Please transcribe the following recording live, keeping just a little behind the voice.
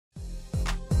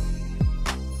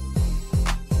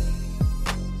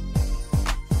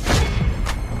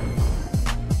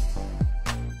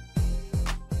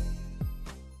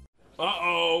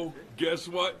Guess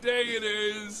what day it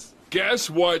is? Guess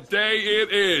what day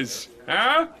it is?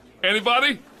 Huh?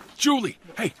 Anybody? Julie,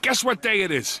 hey, guess what day it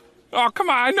is? Oh, come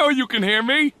on, I know you can hear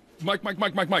me. Mike.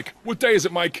 What day is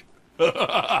it, Mike?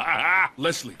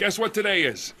 Leslie, guess what today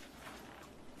is?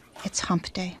 It's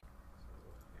Hump Day.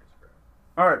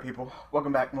 Alright, people.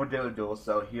 Welcome back. More Daily Duels.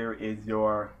 So here is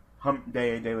your Hump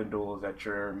Day Daily Duels that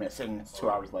you're missing. It's 2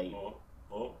 hours late.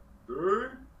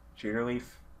 Cheater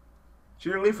Leaf?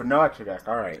 Cheater Leaf or no extra deck?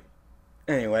 Alright.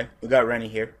 Anyway, we got Rennie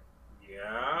here.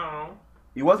 Yeah.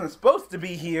 He wasn't supposed to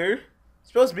be here.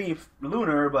 Supposed to be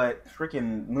Lunar, but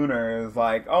freaking Lunar is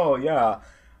like, oh yeah,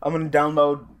 I'm gonna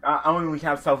download. I only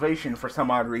have Salvation for some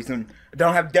odd reason. I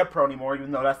don't have DevPro anymore,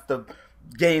 even though that's the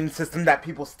game system that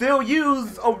people still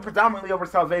use predominantly over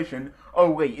Salvation.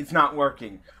 Oh wait, it's not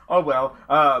working. Oh well,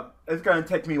 it's gonna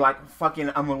take me like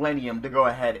fucking a millennium to go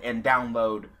ahead and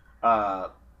download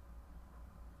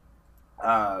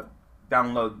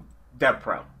download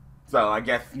DevPro. So I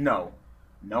guess no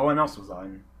one else was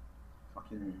on.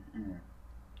 Fucking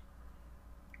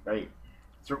right.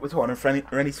 So what's one of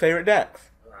Rennie's favorite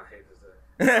decks? I hate this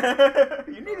deck.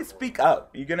 You need to speak up.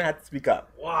 You're gonna have to speak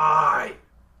up. Why?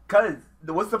 Cause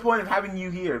what's the point of having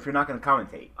you here if you're not gonna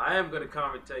commentate? I am gonna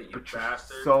commentate, you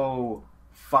bastard. So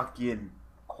fucking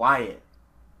quiet.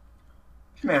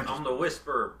 This man I'm the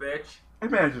whisperer, bitch. This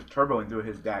man is just turboing through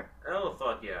his deck. Oh,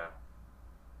 fuck yeah.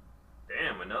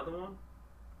 Damn, another one?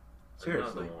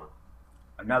 Seriously. Another one.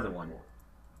 Another one.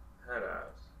 Head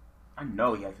ass. I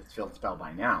know he has his field spell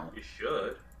by now. You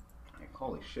should. Like,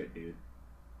 holy shit, dude.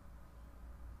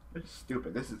 This is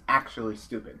stupid. This is actually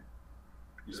stupid.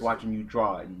 Just watching you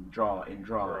draw and draw and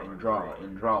draw and draw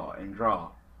and draw and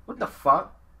draw. What the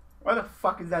fuck? Why the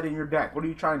fuck is that in your deck? What are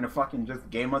you trying to fucking just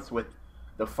game us with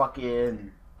the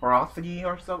fucking Horosity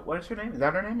or so? What is her name? Is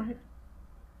that her name, right?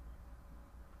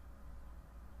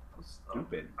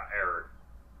 Stupid. I erred.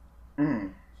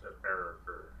 Said error.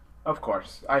 Of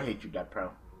course. I hate you,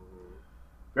 DevPro.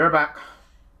 We're back.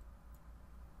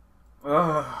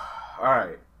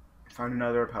 Alright. Find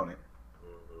another opponent.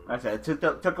 I said,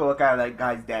 took a look at that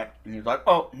guy's deck, and he was like,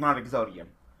 oh, not Exodium.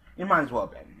 It might as well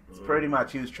have been. It's pretty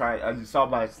much, he was trying, as you saw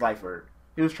by his Slifer,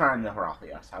 he was trying to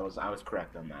Horathius. I was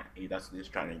correct on that. That's what he was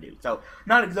trying to do. So,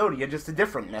 not Exodia, just a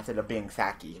different method of being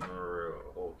Saki. A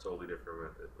whole totally different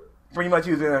method. But... Pretty much,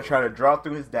 he was going to try to draw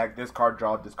through his deck, discard,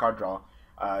 draw.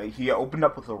 He opened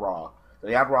up with a Raw. So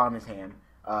he had Raw in his hand.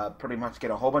 Pretty much get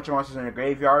a whole bunch of monsters in the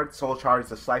graveyard, soul charge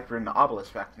the Slifer and the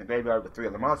Obelisk back in the graveyard with 3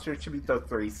 other monsters. Should be those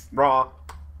 3 Raw,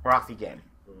 Horathi game.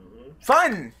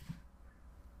 Fun!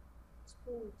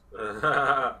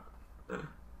 But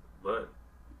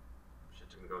shit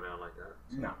didn't go down like that.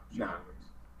 No.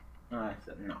 I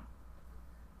said no.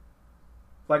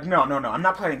 Like, no. I'm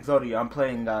not playing Exodia. I'm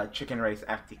playing Chicken Race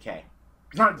FTK.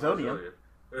 It's not Exodia.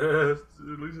 At least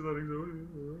it's not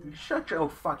Exodia. Shut your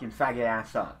fucking faggot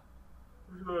ass up.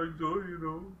 It's not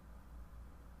Exodia,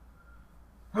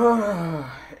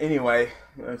 Anyway,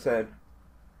 like I said,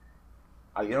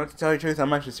 you know what, to tell you the truth,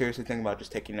 I'm actually seriously thinking about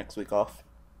just taking next week off.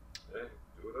 Hey,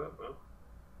 do it up, man.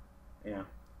 Yeah.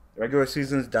 The regular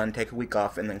season's done, take a week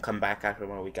off, and then come back after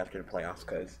 1 week after the playoffs,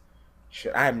 because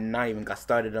I have not even got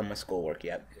started on my schoolwork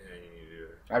yet. Yeah, you need to do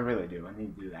it. I really do. I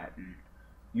need to do that. And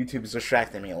YouTube is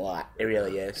distracting me a lot. It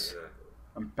really is. Exactly.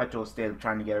 I'm in perpetual state of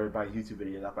trying to get everybody's YouTube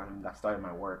videos up. I haven't got started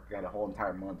my work. I got a whole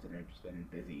entire month, and I've just been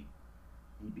busy.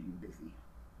 Being busy.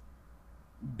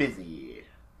 Busy.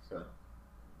 So.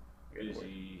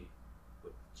 Busy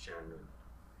with Shannon.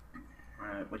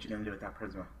 Alright, what you gonna do with that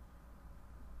Prisma?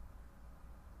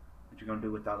 What you gonna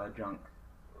do with all that junk?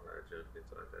 Alright, just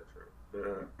inside that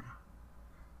trunk.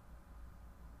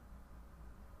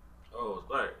 Oh, it's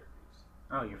black.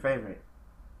 Oh, your favorite.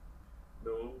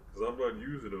 No, because I'm not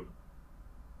using them.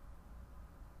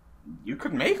 You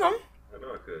could make them. I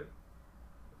know I could.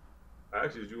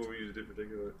 Actually, do you want me to use a different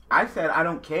thing? I said I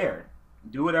don't care.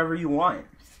 Do whatever you want.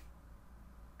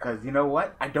 Because you know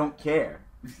what? I don't care.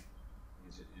 You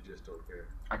just don't care.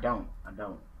 I don't.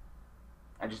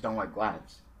 I just don't like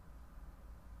Glads.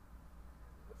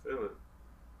 I feel it.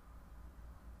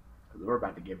 Because we're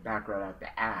about to get back right out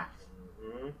the ass.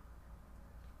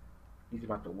 He's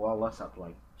about to wall us up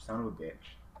like son of a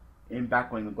bitch. And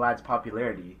back when the Glad's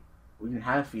popularity, we didn't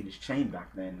have Fetus Chain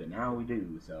back then, but now we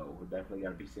do. So we definitely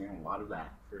got to be seeing a lot of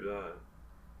that. For that.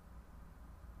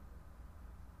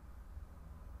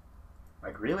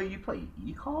 Like, really? You play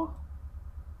E-Call?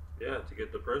 Yeah, to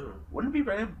get the Prism. Wouldn't it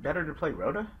be better to play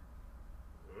Rhoda?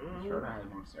 Rhoda has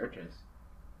more searches.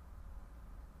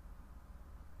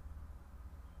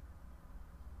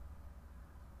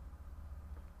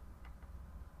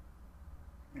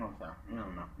 I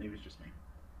don't know. Maybe it's just me.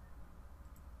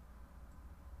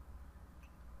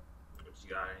 You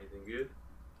got anything good?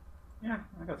 Yeah,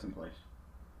 I got some place.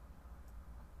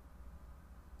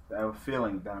 I have a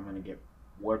feeling that I'm gonna get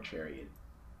War Chariot.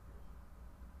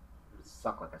 It would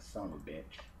suck like a son of a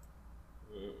bitch.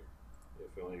 You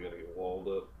feel you gotta get walled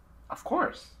up. Of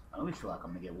course. I always feel like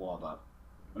I'm gonna get walled up.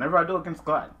 Whenever I do against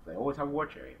Glad, they always have War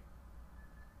Chariot.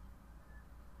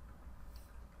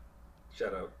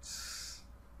 Shout out. That's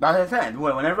what I'm saying.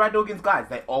 Whenever I do against Glad,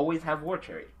 they always have War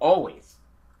Chariot. Always.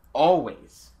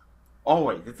 Always.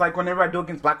 Always. It's like whenever I do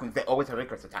against Black Wings, they always have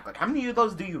Icarus attack. Like, how many of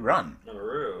those do you run? On the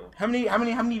real. How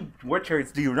many War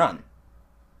Chariots do you run?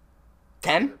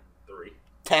 10? 3.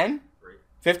 10? 3.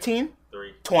 15?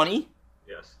 3. 20?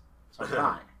 Yes. So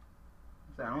fine.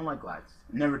 I don't like Glides.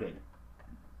 Never did.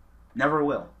 Never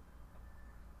will.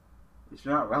 It's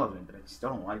not relevant, but I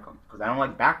still don't like them. Because I don't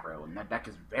like back row, and that deck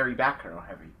is very back row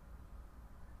heavy.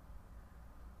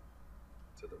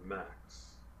 To the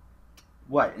max.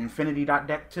 What, Infinity dot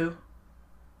deck too?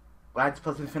 Glides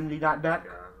plus Infinity dot deck?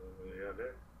 Yeah,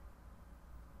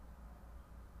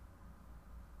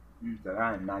 But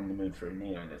I am not in the mood for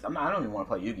any of this. I don't even want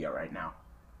to play Yu-Gi-Oh right now.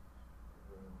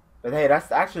 But hey, that's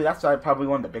probably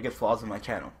one of the biggest flaws in my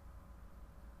channel.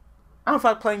 I don't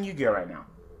feel like playing Yu-Gi-Oh right now.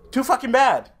 Too fucking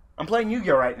bad. I'm playing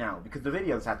Yu-Gi-Oh right now because the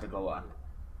videos have to go up.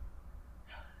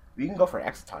 We can go for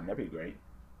Exaton, that'd be great.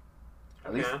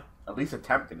 At least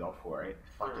attempt to go for it.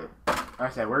 Fuck it. Like I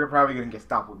said, we're probably gonna get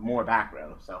stopped with more back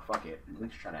row, so fuck it. At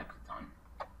least try to Exaton.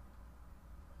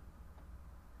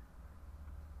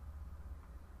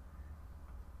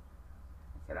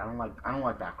 I don't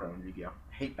like back row in Yu-Gi-Oh.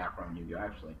 I hate back row in Yu-Gi-Oh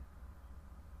actually.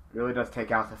 It really does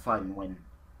take out the fun when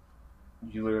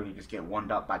you literally just get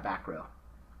one up by back row.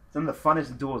 Some of the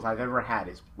funnest duels I've ever had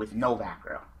is with no back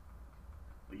row.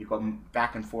 Where you go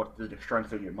back and forth through the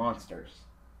strength of your monsters.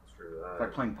 It's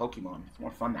like playing Pokemon. It's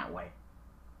more fun that way.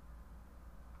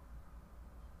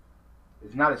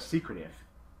 It's not as secretive,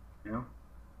 you know?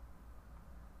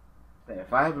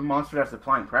 If I have a monster that's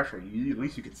applying pressure, at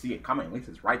least you can see it coming. At least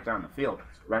it's right there on the field,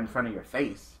 right in front of your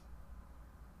face.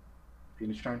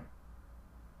 Finish turn.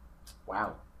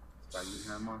 Wow. So I didn't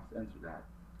have a monster answer that.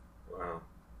 Wow.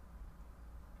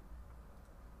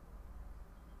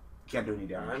 Can't do any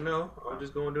damage. I know. I'm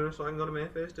just going to do it so I can go to main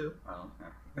phase too. Oh,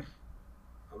 okay.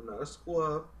 I'm not a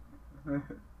squab.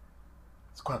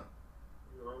 Squab.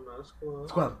 No, I'm not a squab.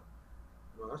 Squab.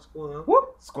 I'm not a squab.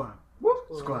 Whoop. Squab. Whoop.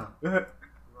 Squab. Squab. I'm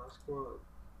not a squab.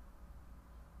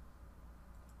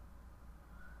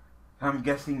 I'm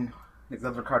guessing his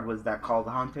other card was that Call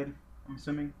the Haunted, I'm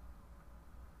assuming.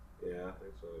 Yeah, I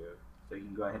think so, yeah. So you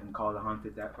can go ahead and call the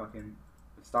Haunted that fucking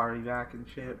Starry back and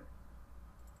shit.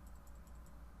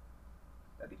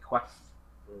 That'd be Quest.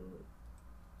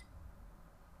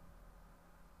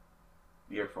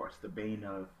 The Air Force, the bane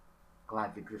of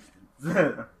Glad's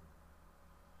existence.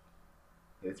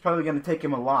 It's probably going to take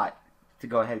him a lot to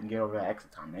go ahead and get over that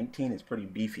Exaton. 19 is pretty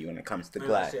beefy when it comes to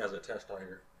Glad. He has a test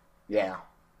tiger. Yeah.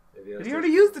 But he already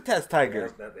used the test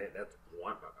tiger. That's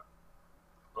one.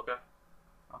 Okay.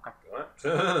 Okay. What?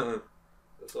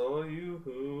 That's all you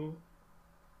who.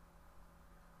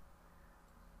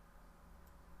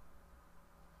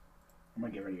 I'm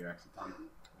going to get rid of your Exaton.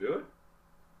 Do it?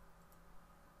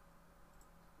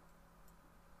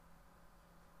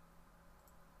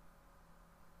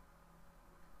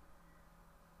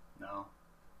 No.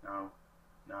 No.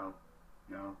 No.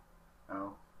 No.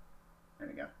 No. There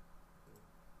we go.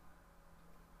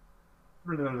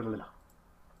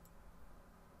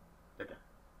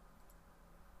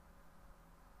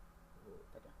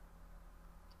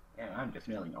 Yeah, I'm just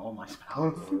mailing all my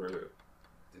spells.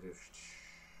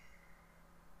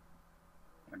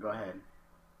 Now go ahead.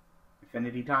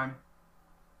 Infinity time.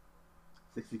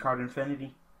 60 card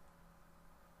Infinity.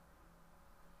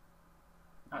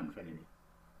 Not Infinity.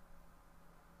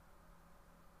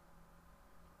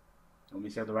 Want me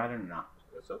to save the rider or not?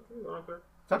 It's up to you, okay.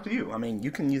 It's up to you. I mean,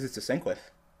 you can use it to sync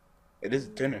with. It is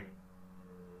dinner.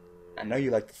 I know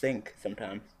you like to sync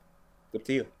sometimes. It's up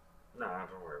to you. Nah,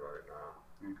 don't worry about it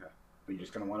now. Okay. But you're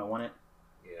just gonna want it?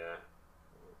 Yeah.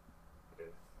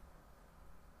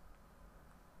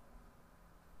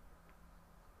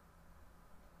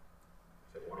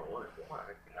 Said 101. Why?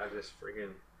 I just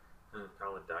freaking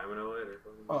Pilot Diamond-oid or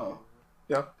something. Oh.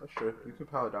 Yeah, that's true. You can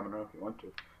Pilot Domino if you want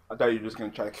to. I thought you were just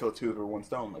gonna try to kill two over one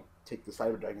stone, like take the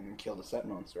Cyber Dragon and kill the set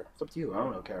monster. It's up to you. I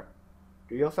don't care.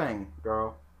 Do your thing,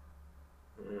 girl.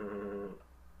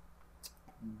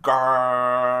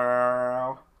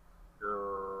 Girl.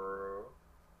 Girl.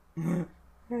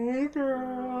 Hey,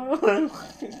 girl.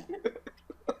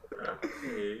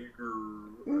 Hey,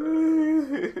 girl.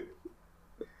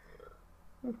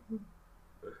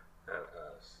 That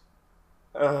ass.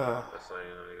 That's like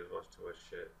watch too much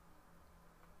shit.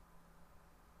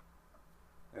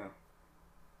 Yeah.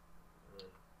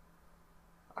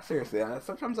 Seriously,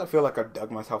 sometimes I feel like I've dug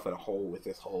myself in a hole with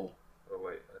this hole. Oh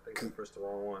wait, I think I pressed the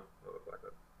wrong one. Oh, like a,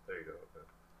 there you go. Okay.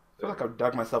 I feel like I've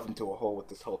dug myself into a hole with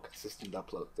this whole consistent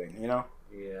upload thing, you know?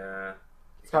 Yeah.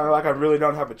 It's kind of like I really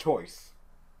don't have a choice.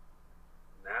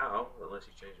 Now, unless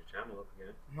you change your channel up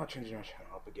again. I'm not changing my channel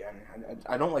up again.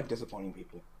 I don't like disappointing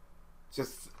people.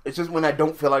 It's just when I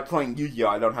don't feel like playing Yu-Gi-Oh,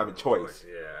 I don't have a choice.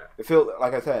 Yeah. It feels,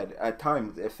 like I said, at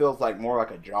times, it feels like more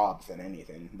like a job than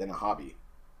anything, than a hobby.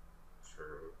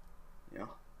 True. You know?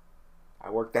 I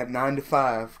work that 9 to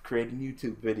 5 creating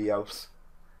YouTube videos.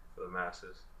 For the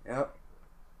masses. Yep.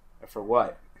 And for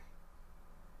what?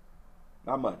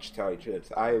 Not much, to tell you the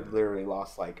truth. I literally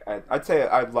lost like, I'd say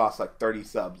I've lost like 30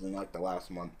 subs in like the last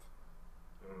month.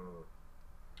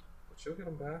 But she'll get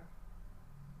them back.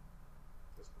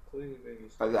 Just completely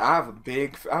babies. I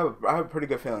have a pretty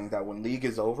good feeling that when League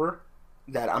is over,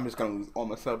 that I'm just gonna lose all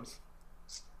my subs.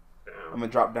 Damn. I'm gonna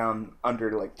drop down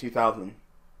under like 2,000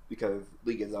 because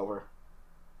League is over.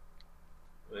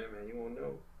 Hey man, you won't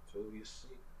know until you see.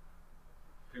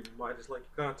 People might just like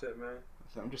your content, man.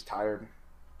 So I'm just tired.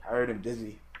 Tired and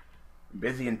busy. I'm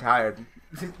busy and tired.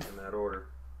 In that order.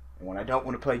 And when I don't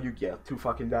want to play Yu-Gi-Oh, too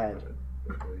fucking bad.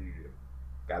 That's what you get.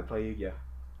 Gotta play Yu-Gi-Oh.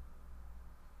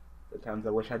 Sometimes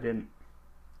I wish I didn't.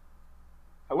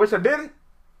 I wish I didn't!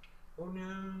 Oh no.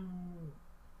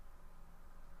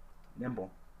 Nimble.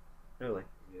 Really.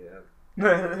 Yeah.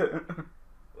 Sorry I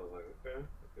was like, okay,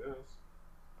 I guess.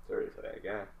 for that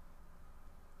guy.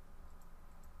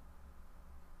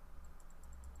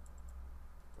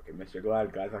 Okay, Mr.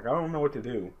 Glad guy's like, I don't know what to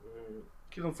do.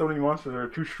 Killing so many monsters that are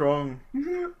too strong. I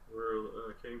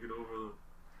can't get over them.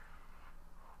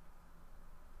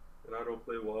 And I don't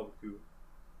play Wabaku.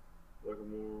 Like a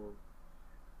moron.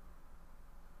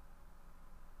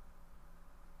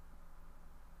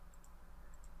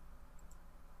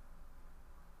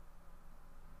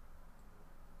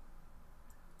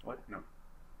 What? No.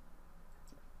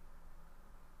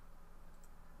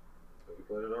 Have you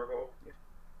played a Dark Hole? Yeah.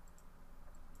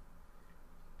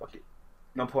 Fuck it.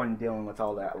 No point in dealing with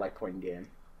all that. I like playing game.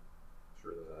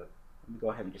 Sure that. Let me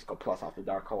go ahead and just go plus off the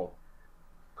dark hole.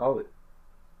 Call it.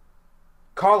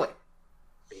 Call it!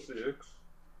 6.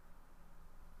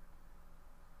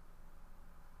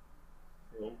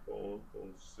 I'm on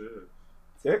 6.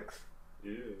 6?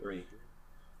 Yeah. 3.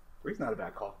 3's not a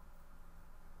bad call.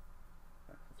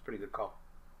 That's a pretty good call.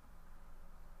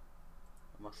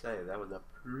 I must say, that was a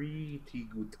pretty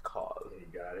good call. You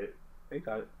got it. You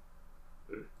got it.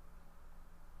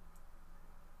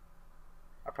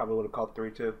 I probably would have called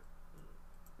 3 too.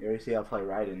 You already see I play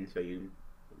Raiden, so you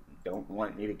don't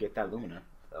want me to get that Lumina.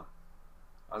 So,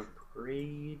 that was a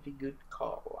pretty good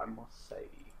call, I must say.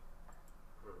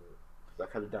 Because I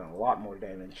could have done a lot more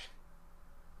damage.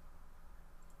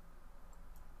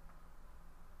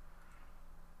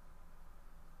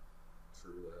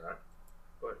 True that.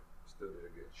 But still did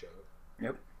a good job.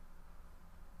 Yep.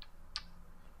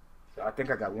 So I think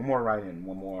I got one more Raiden and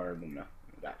one more Lumina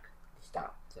in the back to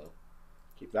stop. So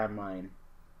keep that in mind.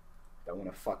 Don't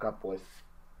want to fuck up with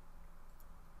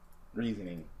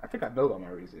reasoning. I think I built on my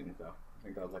reasoning though. I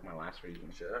think that was like my last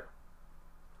reason. Check.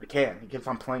 I can. He keeps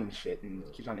on playing shit and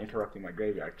keeps on interrupting my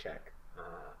graveyard check.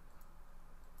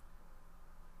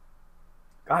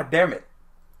 God damn it.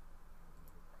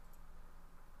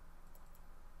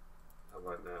 How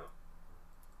about now?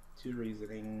 2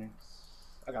 reasonings.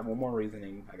 I got one more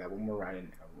reasoning. I got one more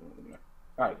writing.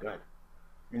 Alright, go ahead.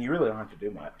 I mean, you really don't have to do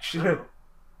much. Just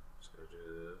gonna do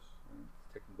this.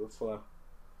 Taking it slow.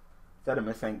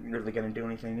 Sedimus ain't really gonna do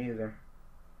anything either.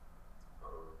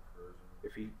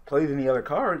 If he plays any other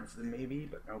cards, then maybe,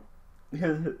 but nope. Sure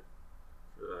that.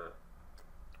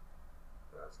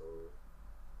 That's a little.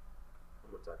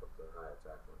 I'm gonna attack up the high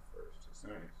attack one first.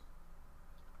 Alright.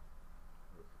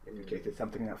 In case it's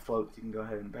something that floats, you can go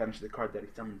ahead and banish the card that he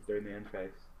summons during the end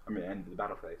phase. I mean, end of the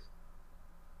battle phase.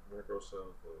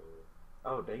 Microsoft.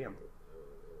 Oh, damn.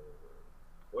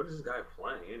 What is this guy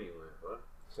playing anyway? What?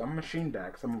 Some machine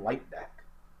deck, some light deck.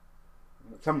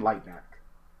 Some light deck.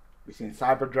 We've seen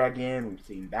Cyber Dragon, we've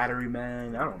seen Battery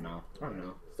Man. I don't know.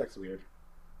 This deck's weird.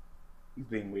 He's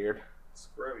being weird.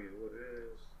 Scrubby is what it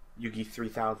is. Yugi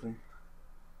 3000.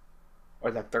 Or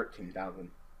is that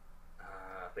 13,000?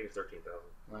 I think it's 13,000.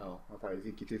 Oh, I thought it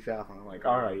was Yugi 2000. I'm like,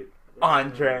 alright.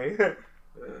 Andre. 10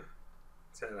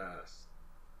 ass.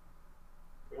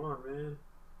 Come on, man.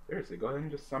 Seriously, go ahead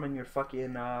and just summon your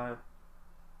fucking, I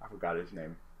forgot his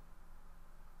name.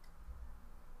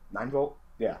 9 volt?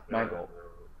 Yeah, 9 volt.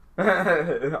 9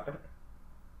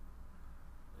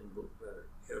 volt better.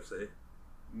 You have to say.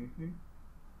 Mm-hmm.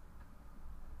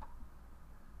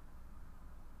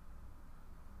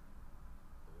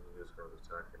 This girl's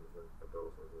attacking the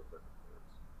double for the second points.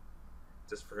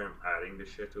 Just for him adding this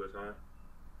shit to his hand?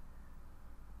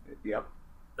 Yep.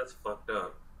 That's fucked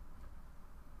up.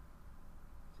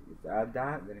 So you add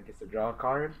that, then it gets to draw a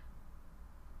card.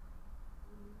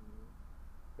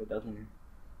 It doesn't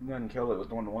kill it with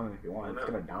 1/1 if you want. It's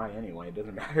gonna die anyway. It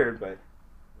doesn't matter.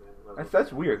 But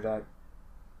that's weird that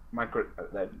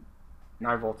that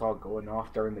 9-volt's all going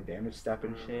off during the damage step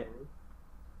and shit.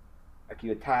 Like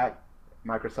you attack,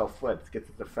 microcell flips, gets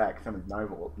its effect, summons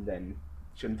 9-volt, and then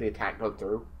shouldn't the attack go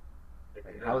through?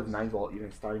 Like, how is 9-volt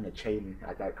even starting a chain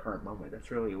at that current moment? That's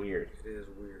really weird. It is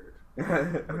weird.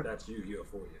 But that's Yu-Gi-Oh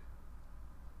for you.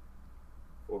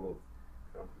 Full of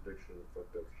contradiction,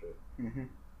 fucked up shit. Mm-hmm.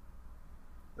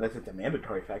 Unless it's a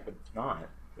mandatory effect, but it's not.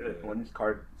 Yeah. When this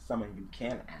card summon you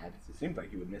can add, it seems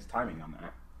like you would miss timing on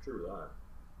that. True that.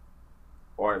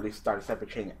 Or at least start a separate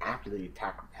chain after the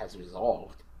attack has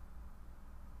resolved.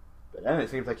 But then it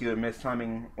seems like you would miss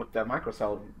timing with the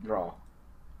microcell draw.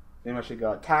 Then you should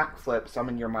go attack, flip,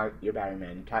 summon your battery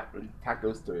man. Attack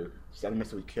goes through. Instead of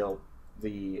miss, we kill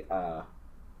the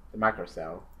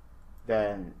microcell.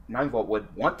 Then 9-volt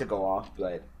would want to go off,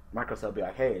 but microcell would be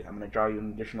like, "Hey, I'm gonna draw you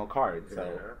an additional card."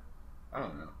 So I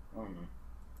don't know.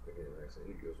 Again, actually,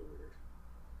 he goes weird.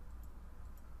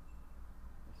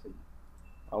 Let's see.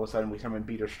 All of a sudden, we summon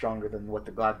beaters stronger than what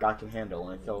the Glad God can handle,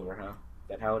 and it's over, huh? Is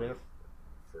that how it is?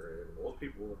 For most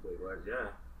people who play Glad, yeah.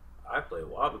 I play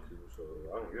Wabaku, so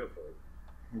I don't give a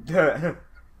fuck.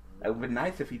 It would be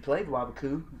nice if he played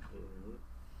Wabaku.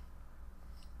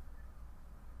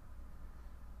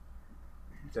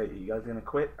 So you guys gonna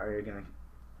quit, or are you gonna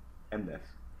end this?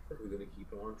 We're gonna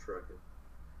keep on trucking.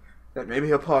 That maybe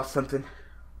he'll pause something.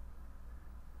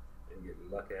 And get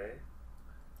lucky.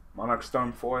 Monarch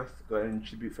Storm 4th, go ahead and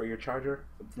tribute for your charger.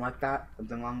 Something like that.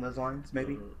 Something along those lines,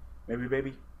 maybe? Maybe,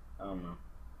 baby? I don't know.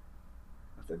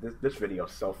 I said, this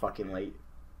video's so fucking late.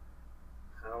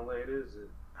 How late is it?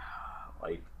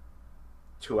 Like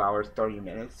 2 hours, 30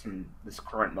 minutes from this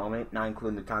current moment, not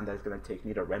including the time that it's going to take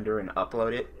me to render and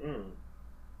upload it.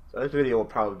 So this video will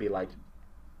probably be like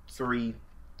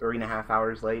 3.5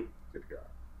 hours late. Good God.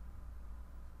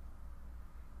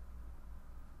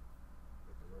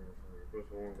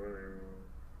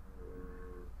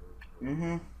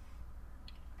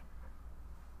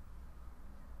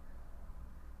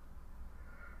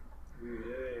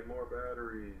 Yay, more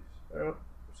batteries. Yep.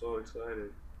 I'm so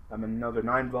excited. I'm another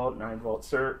 9-volt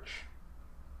search.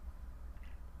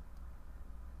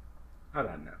 I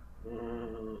don't know.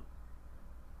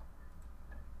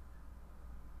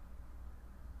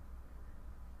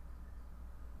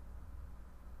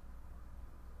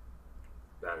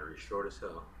 Battery short as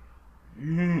hell.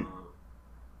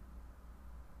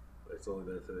 It's only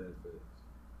that to the infinite.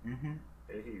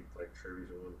 And he like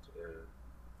tributes one. Yeah.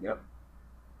 Yep.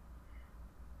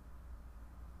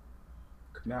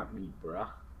 Not me, bruh.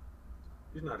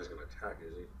 He's not just gonna attack,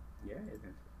 is he? Yeah, he's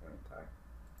gonna attack.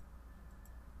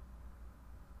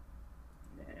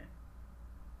 Nah.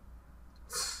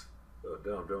 Oh,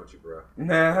 dumb, don't you, bro?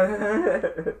 Nah.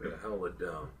 You're hella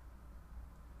dumb.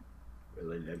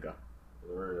 Really, nigga.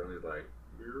 And he's like,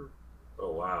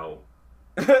 oh wow.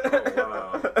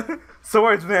 Oh wow.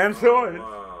 Swords, man, swords. Oh,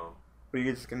 wow. What are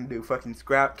you just gonna do? Fucking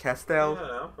scrap Castell?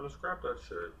 Yeah, I'm gonna scrap that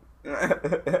shit.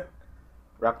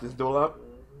 Wrap this duel up.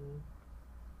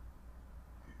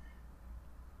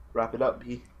 Wrap it up,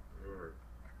 B.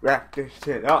 Wrap this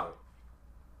shit up.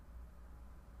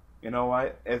 You know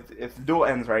what? If the duel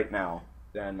ends right now,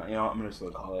 then you know I'm just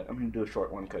gonna call it. I'm gonna do a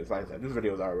short one because, like I said, this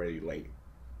video is already late.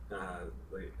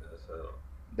 Late as hell.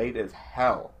 Late as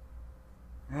hell.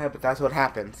 Yeah, but that's what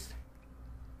happens.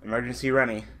 Emergency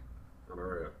Rennie. I'm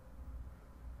alright.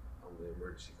 I'm the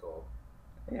emergency call.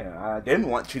 Yeah, I didn't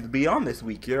want you to be on this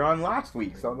week. You're on last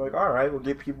week, so I'm like, all right, we'll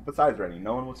get people besides Rennie.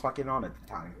 No one was fucking on at the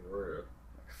time. Alright.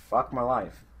 Fuck my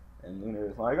life. And Luna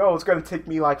was like, oh, it's gonna take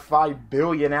me like 5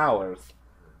 billion hours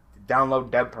to download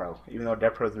DevPro, even though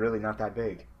DevPro is really not that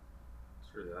big.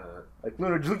 Screw that. Like,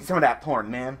 Luna, delete some of that porn,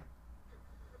 man.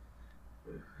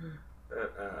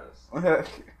 That ass.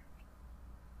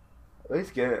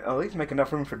 At least make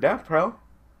enough room for DevPro.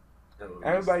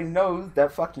 Everybody knows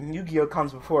that fucking Yu-Gi-Oh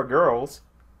comes before girls.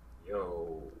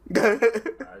 Yo, I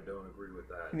don't agree with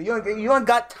that. You ain't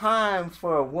got time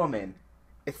for a woman.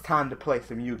 It's time to play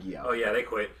some Yu-Gi-Oh. Oh yeah, they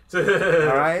quit. All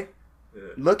right.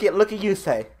 Yeah. Look at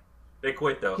Yusei. They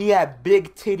quit though. He had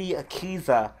big titty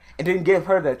Akiza and didn't give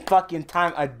her the fucking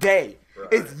time a day.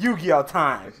 Right. It's Yu-Gi-Oh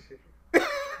time.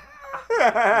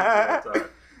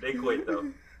 They quit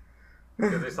though.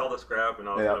 Because they saw the scrap and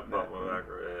I was gonna pop my back.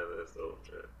 Yeah, that's so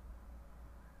shit.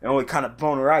 The only kind of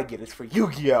boner I get is for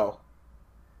Yu-Gi-Oh!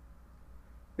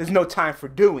 There's no time for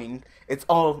doing. It's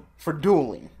all for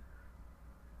dueling.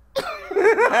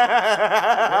 You're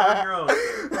on your own.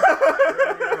 You're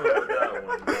on your own with that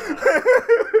one.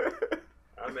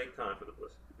 I make time for the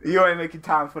pussy. You ain't making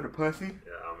time for the pussy?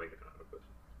 Yeah, I'll make time for the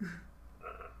pussy.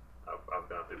 I've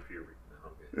gone through puberty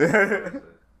now.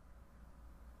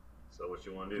 So what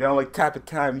you want to do? The only type of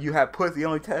time you have pussy, the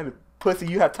only type of pussy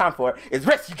you have time for is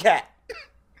Rescue Cat.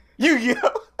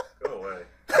 Yu-Gi-Oh! Go away.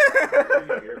 What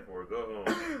are you here for? Go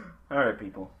home. Alright,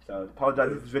 people. So,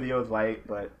 apologize if this video is late,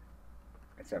 but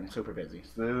I'm super busy.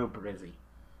 Super busy.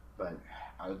 But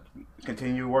I'll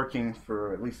continue working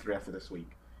for at least the rest of this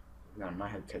week. I might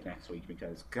have to take next week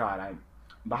because, God, I'm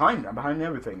behind. I'm behind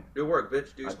everything. Do work,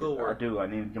 bitch. Do schoolwork. I do. I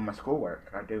need to do my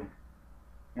schoolwork. I do.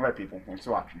 Alright, people. Thanks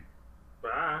for watching.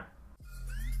 Bye.